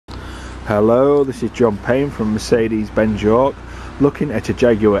Hello, this is John Payne from Mercedes-Benz York, looking at a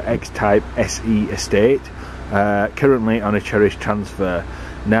Jaguar X-Type SE estate, currently on a cherished transfer.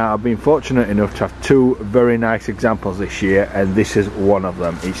 Now, I've been fortunate enough to have two very nice examples this year, and this is one of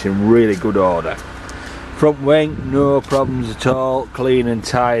them. It's in really good order. Front wing, no problems at all, clean and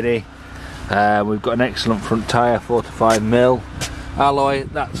tidy. We've got an excellent front tyre, 4 to 5 mil. Alloy,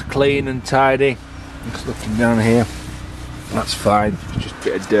 that's clean and tidy. Just looking down here, that's fine, just a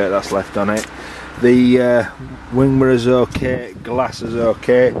bit of dirt that's left on it. The wing mirror's okay, glass is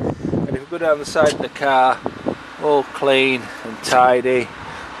okay, and if we go down the side of the car, all clean and tidy.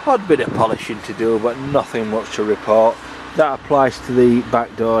 Odd bit of polishing to do, but nothing much to report. That applies to the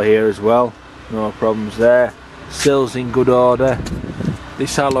back door here as well, no problems there. Sills in good order.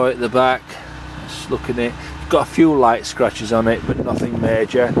 This alloy at the back, just looking at it, got a few light scratches on it, but nothing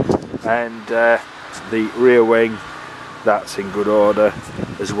major. And the rear wing, that's in good order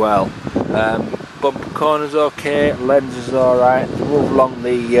as well. Bumper corners okay, lens is alright. Move along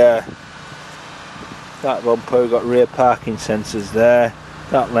the that bumper, we've got rear parking sensors there.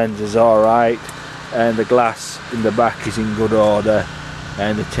 That lens is alright, and the glass in the back is in good order,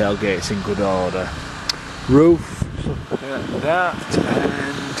 and the tailgate's in good order. Roof, look at that,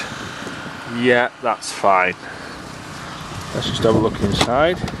 and yeah, that's fine. Let's just have a look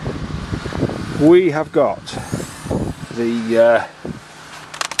inside. We have got the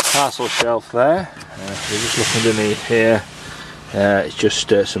parcel shelf there. So just look underneath here. It's just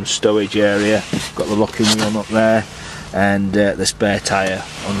some stowage area. Got the locking wheel up there, and the spare tyre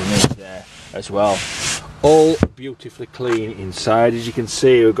underneath there as well. All beautifully clean inside. As you can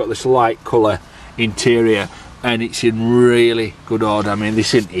see, we've got this light colour interior, and it's in really good order. I mean,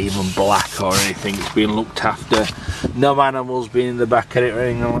 this isn't even black or anything. It's been looked after. No animals been in the back of it or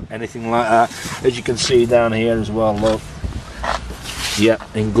anything like that. As you can see down here as well, look. Yep,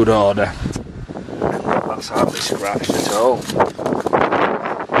 in good order. That's hardly scratched at all. I'll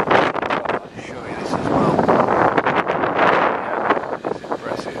show you this as well. Yeah, it's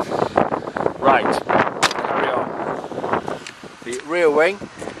impressive. Right, carry on. The rear wing,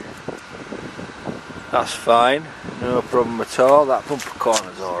 that's fine, no problem at all. That bumper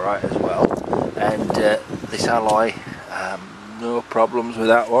corner's alright as well. And this alloy, no problems with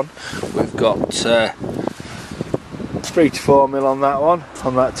that one. We've got 3 to 4 mil on that one,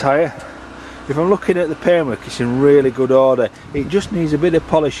 on that tyre. If I'm looking at the paintwork, it's in really good order. It just needs a bit of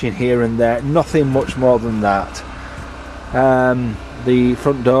polishing here and there, nothing much more than that. The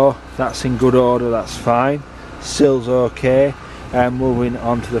front door, that's in good order, that's fine. Sills okay. And moving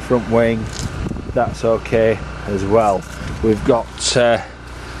on to the front wing, that's okay as well. We've got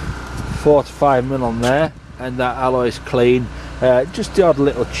 4 to 5 mil on there, and that alloy's clean. Just the odd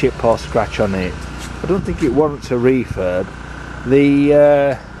little chip or scratch on it. I don't think it warrants a refurb. The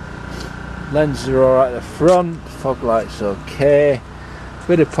lenses are alright at the front, fog lights okay,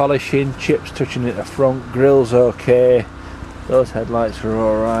 bit of polishing, chips touching at the front, grill's okay, those headlights are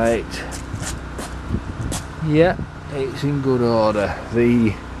alright. Yeah, it's in good order.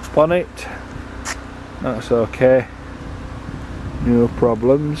 The bonnet, that's okay, no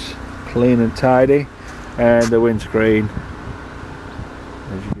problems, clean and tidy, and the windscreen,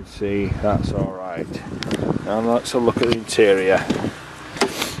 as you can see, that's alright. Now let's have a look at the interior.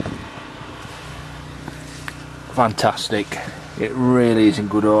 Fantastic, it really is in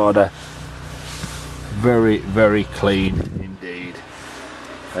good order. Very, very clean indeed.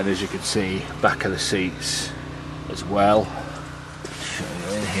 And as you can see, back of the seats as well. Show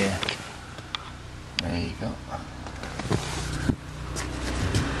you in here. There you go.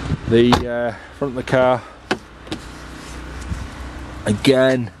 The front of the car,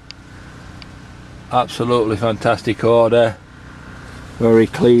 again, absolutely fantastic order. Very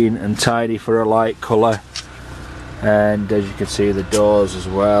clean and tidy for a light colour. And as you can see, the doors as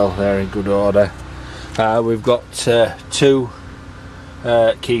well, they're in good order. We've got 2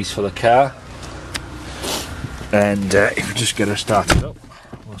 keys for the car, and if we just get her started up,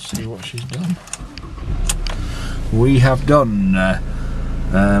 we'll see what she's done. We have done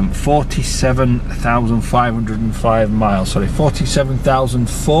 47,505 miles, sorry,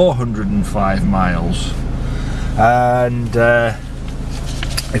 47,405 miles. And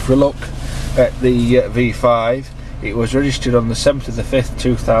if we look at the V5, it was registered on the 7th of the 5th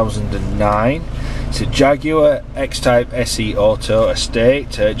 2009. It's a Jaguar X-Type SE Auto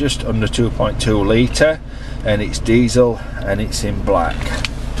Estate, just under 2.2 litre, and it's diesel, and it's in black.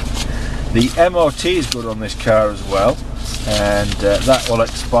 The MOT is good on this car as well, and that will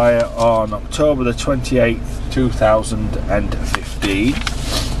expire on October the 28th 2015.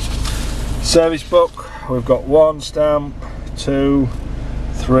 Service book, we've got 1 stamp, 2,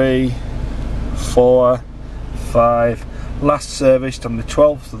 3, 4, 5. Last serviced on the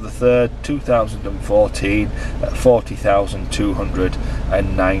 12th of the 3rd 2014 at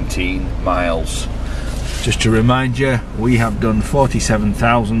 40,219 miles. Just to remind you, we have done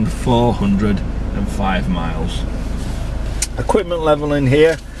 47,405 miles. Equipment level in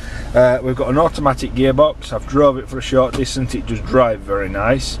here, we've got an automatic gearbox. I've drove it for a short distance, it does drive very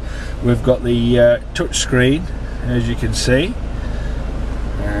nice. We've got the touch screen, as you can see,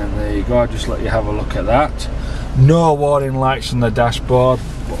 and there you go. I'll just let you have a look at that. No warning lights on the dashboard,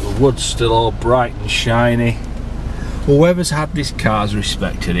 but the wood's still all bright and shiny. Whoever's had this car's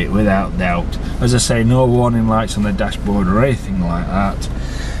respected it without doubt. As I say, no warning lights on the dashboard or anything like that.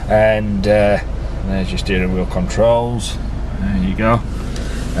 And there's your steering wheel controls. There you go.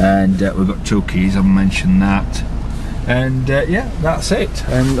 And we've got 2 keys, I've mentioned that. And yeah, that's it.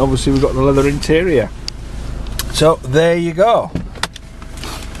 And obviously we've got the leather interior. So there you go.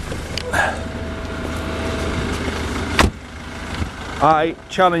 I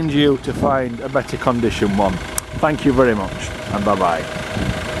challenge you to find a better condition one. Thank you very much, and bye bye.